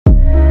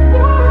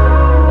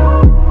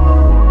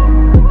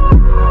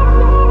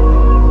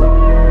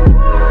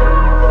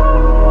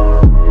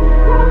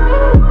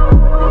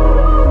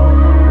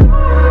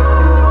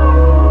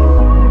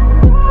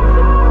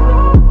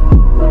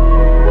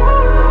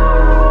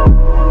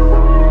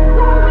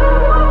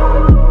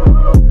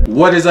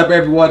What is up,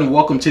 everyone?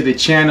 Welcome to the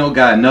channel.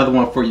 Got another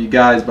one for you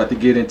guys. About to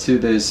get into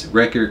this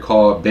record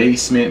called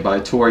Basement by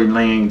Tory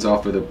Lanez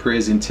off of the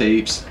Prison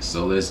Tapes.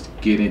 So let's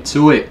get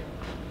into it.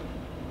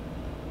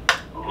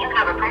 You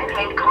have a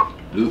prepaid call.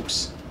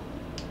 Oops.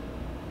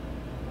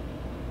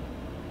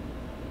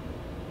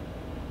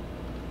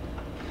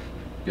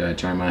 Gotta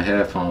turn my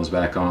headphones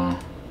back on.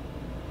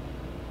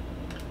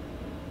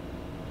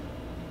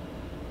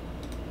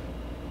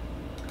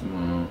 Come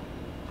on.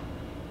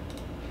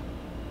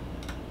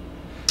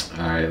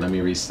 Alright, let me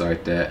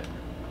restart that.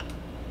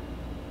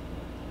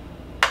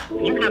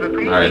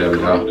 Alright, there we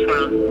go.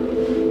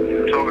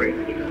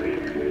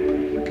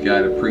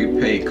 Got a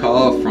prepaid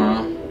call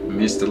from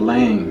Mr.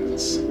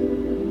 Lanez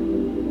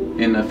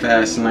in the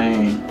fast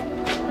lane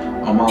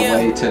on my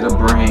way to the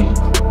brain.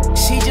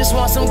 She just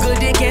wants some good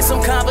dick and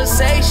some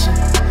conversation.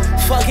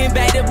 Fucking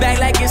back to back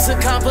like it's a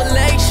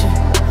compilation.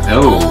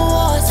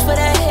 Awards for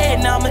that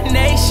head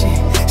nomination.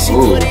 She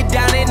put it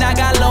down and I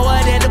got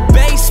lower than the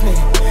basement.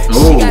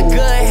 She got good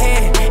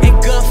hair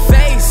and good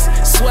face.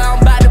 Swear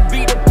I'm about to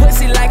beat the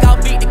pussy like I'll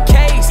beat the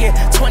case. Yeah,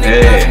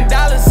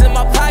 $20,000 in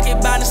my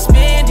pocket, bound to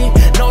spend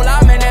it. No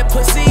lie, man, that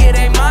pussy, it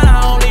ain't mine,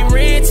 I only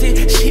rent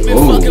it. She been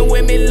fucking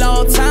with me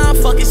long time,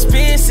 fuck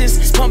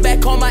expenses. Come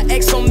back on my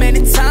ex so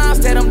many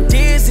times that I'm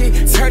dizzy.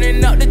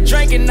 Turning up the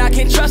drink and I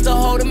can't trust a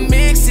hoe to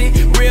mix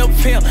it. Real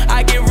pimp,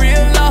 I get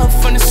real love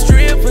from the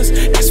strippers.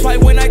 That's why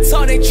when I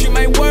talk, they treat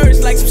my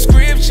words like some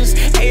scriptures.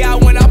 AI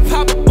when I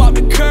pop up off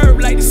the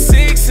curb like the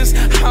Sixers.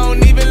 I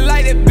don't even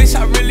like that bitch,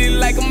 I really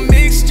like a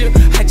mixture.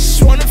 I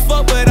just wanna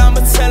fuck, but I'ma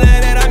tell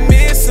her that I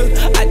miss her.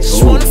 I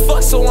just wanna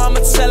fuck, so I'ma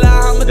tell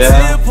her I'm a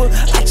tipper.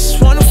 I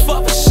just wanna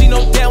fuck, but she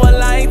know damn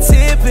well I ain't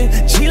tipping.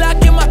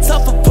 G-Lock in my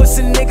tougher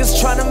pussy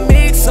niggas tryna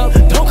mix up.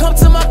 Don't come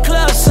to my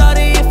club,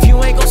 shawty, if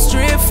you ain't gon'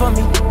 strip for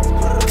me.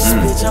 Cause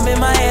bitch, I'm in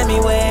Miami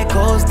where it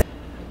goes down.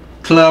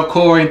 Club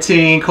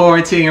quarantine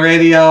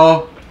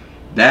radio.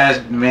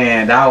 That,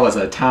 man, that was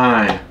a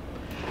time.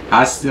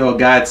 I still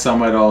got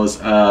some of those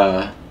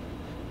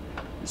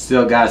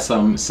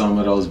some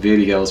of those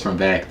videos from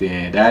back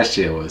then. That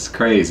shit was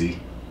crazy.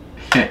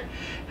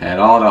 Had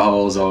all the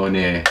hoes on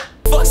there.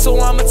 Fuck, so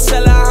I'ma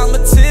tell her I'm a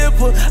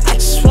tipper. I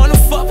just wanna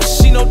fuck, but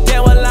she know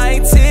damn well I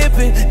ain't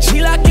tipping.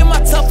 G-Lock in my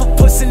tougher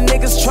pussy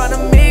niggas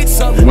tryna mix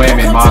up.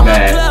 Women, my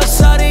bad. Club,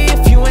 shawty,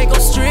 if you ain't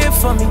gon' strip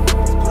for me.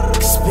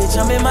 Cause bitch,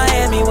 I'm in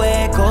Miami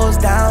where it goes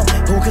down.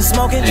 Who can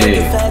smoke and drink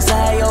it fast,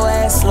 I your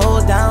ass slow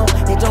down.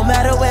 It don't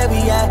matter where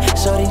we at,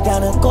 shorty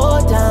down and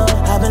go down.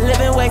 I've been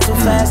living way too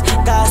fast,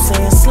 God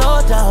saying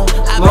slow down.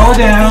 Slow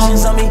down.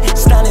 Visions on me,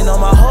 standing on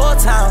my whole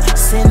town.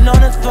 Sitting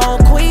on the throne,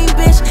 queen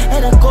bitch,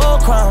 and a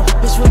gold crown.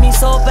 Bitch with me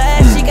so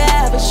bad, she can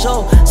have a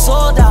show.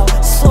 Sold out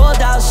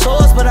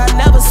shows, but I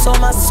never sold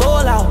my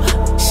soul out.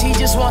 She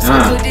just wants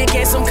some good dick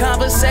and some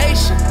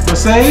conversation.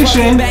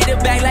 Back to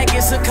back like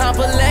it's a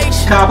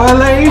compilation.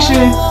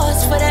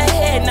 Awards for that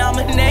head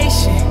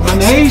nomination.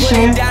 She put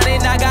it down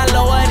and I got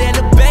lower than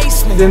the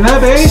basement.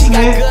 She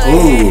got good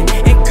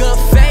head and good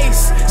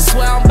face.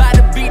 Swear I'm about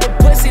to beat the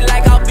pussy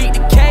like I'll beat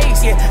the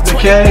case. Yeah,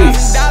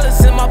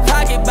 $20,000 in my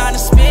pocket, bound to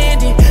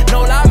spend it.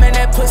 No lie, man,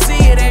 that pussy,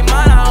 it ain't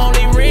mine, I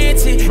only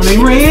rent it. She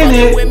been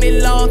fucking with me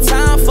long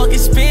time, fuck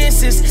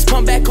expenses.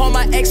 Come back on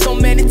my ex so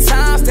many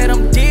times that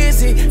I'm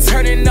dizzy.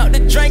 Turning up the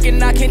drink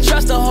and I can't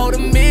trust a hoe to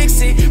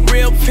mix it.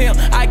 Real pimp,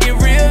 I get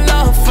real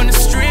love from the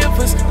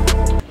strippers.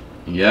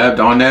 Yep,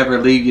 don't ever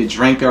leave your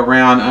drink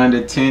around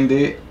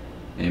unattended.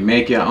 And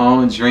make your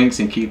own drinks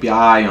and keep your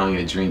eye on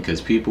your drink,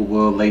 because people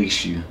will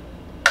lace you.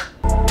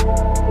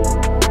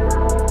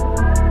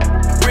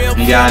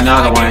 You got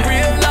another one.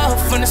 Real love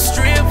from the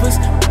strippers.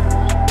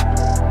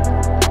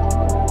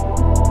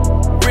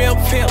 Real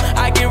pimp,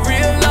 I get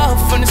real love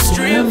from the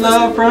strippers. Real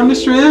love from the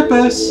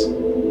strippers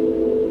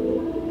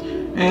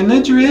and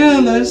the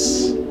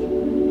drillers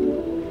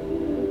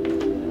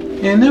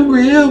and the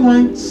real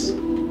ones.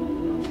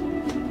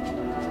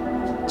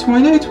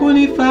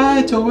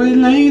 2025, Tory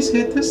Lanez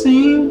hit the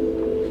scene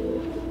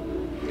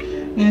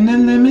in the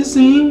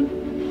limousine.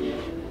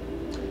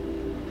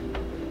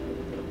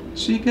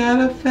 She got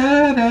a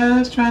fat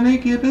ass trying to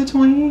get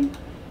between.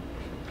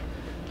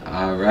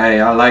 Alright,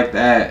 I like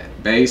that.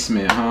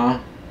 Basement, huh?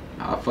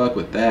 I fuck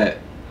with that.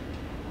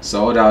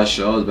 Sold out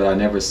shows, but I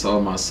never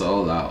sold my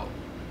soul out.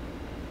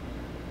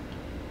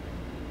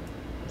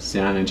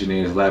 Sound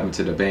engineers laughing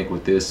to the bank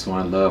with this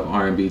one. Love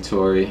R&B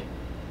Tory.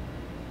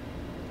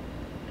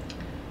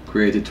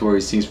 Created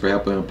Tory scenes for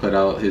helping him put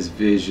out his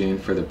vision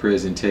for the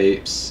Prison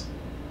Tapes.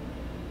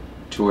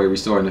 Tory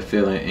restoring the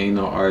feeling. Ain't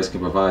no artist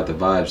can provide the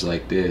vibes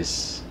like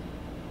this.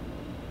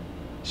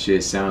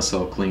 Shit sounds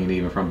so clean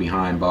even from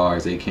behind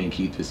bars. They can't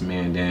keep this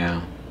man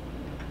down.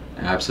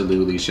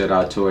 Absolutely. Shout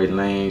out Tory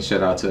Lanez.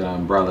 Shout out to the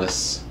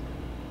Umbrellas.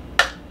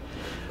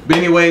 But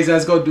anyways,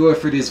 let's go do it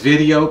for this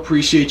video.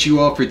 Appreciate you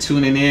all for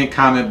tuning in.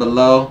 Comment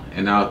below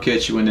and I'll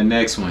catch you in the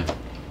next one.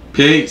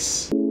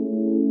 Peace.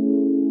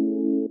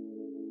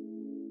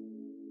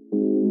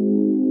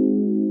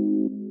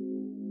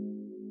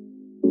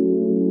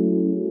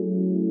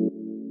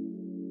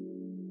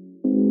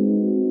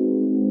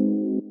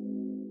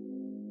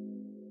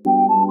 You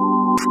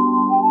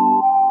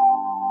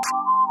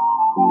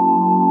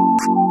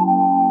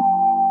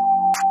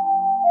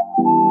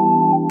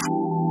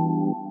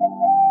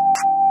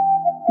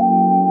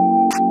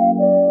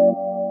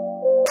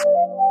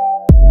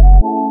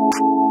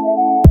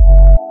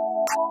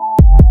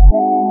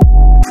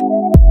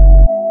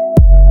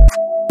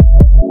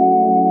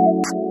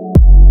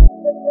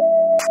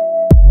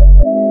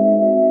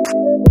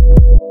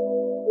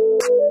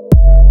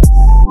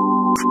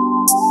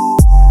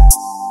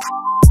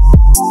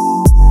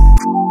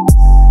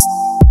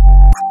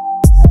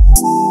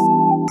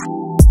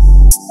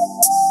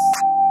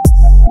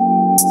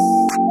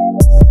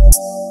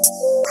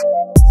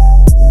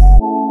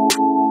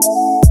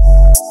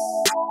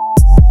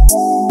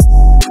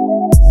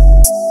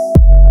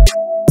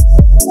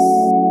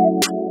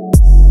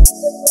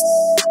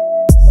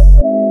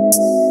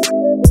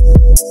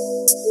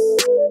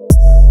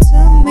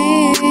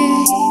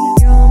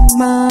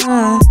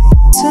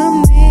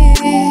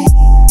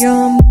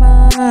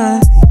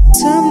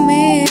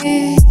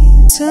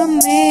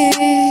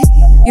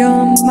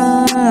You're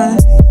my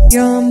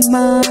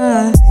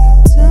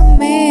to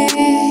me.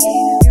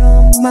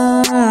 You're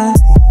my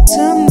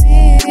to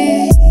me.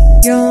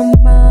 You're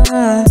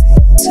my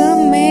to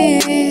me.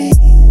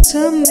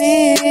 To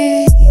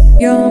me.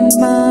 You're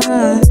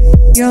my.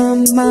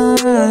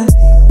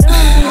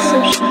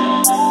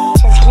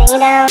 Just lay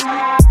down.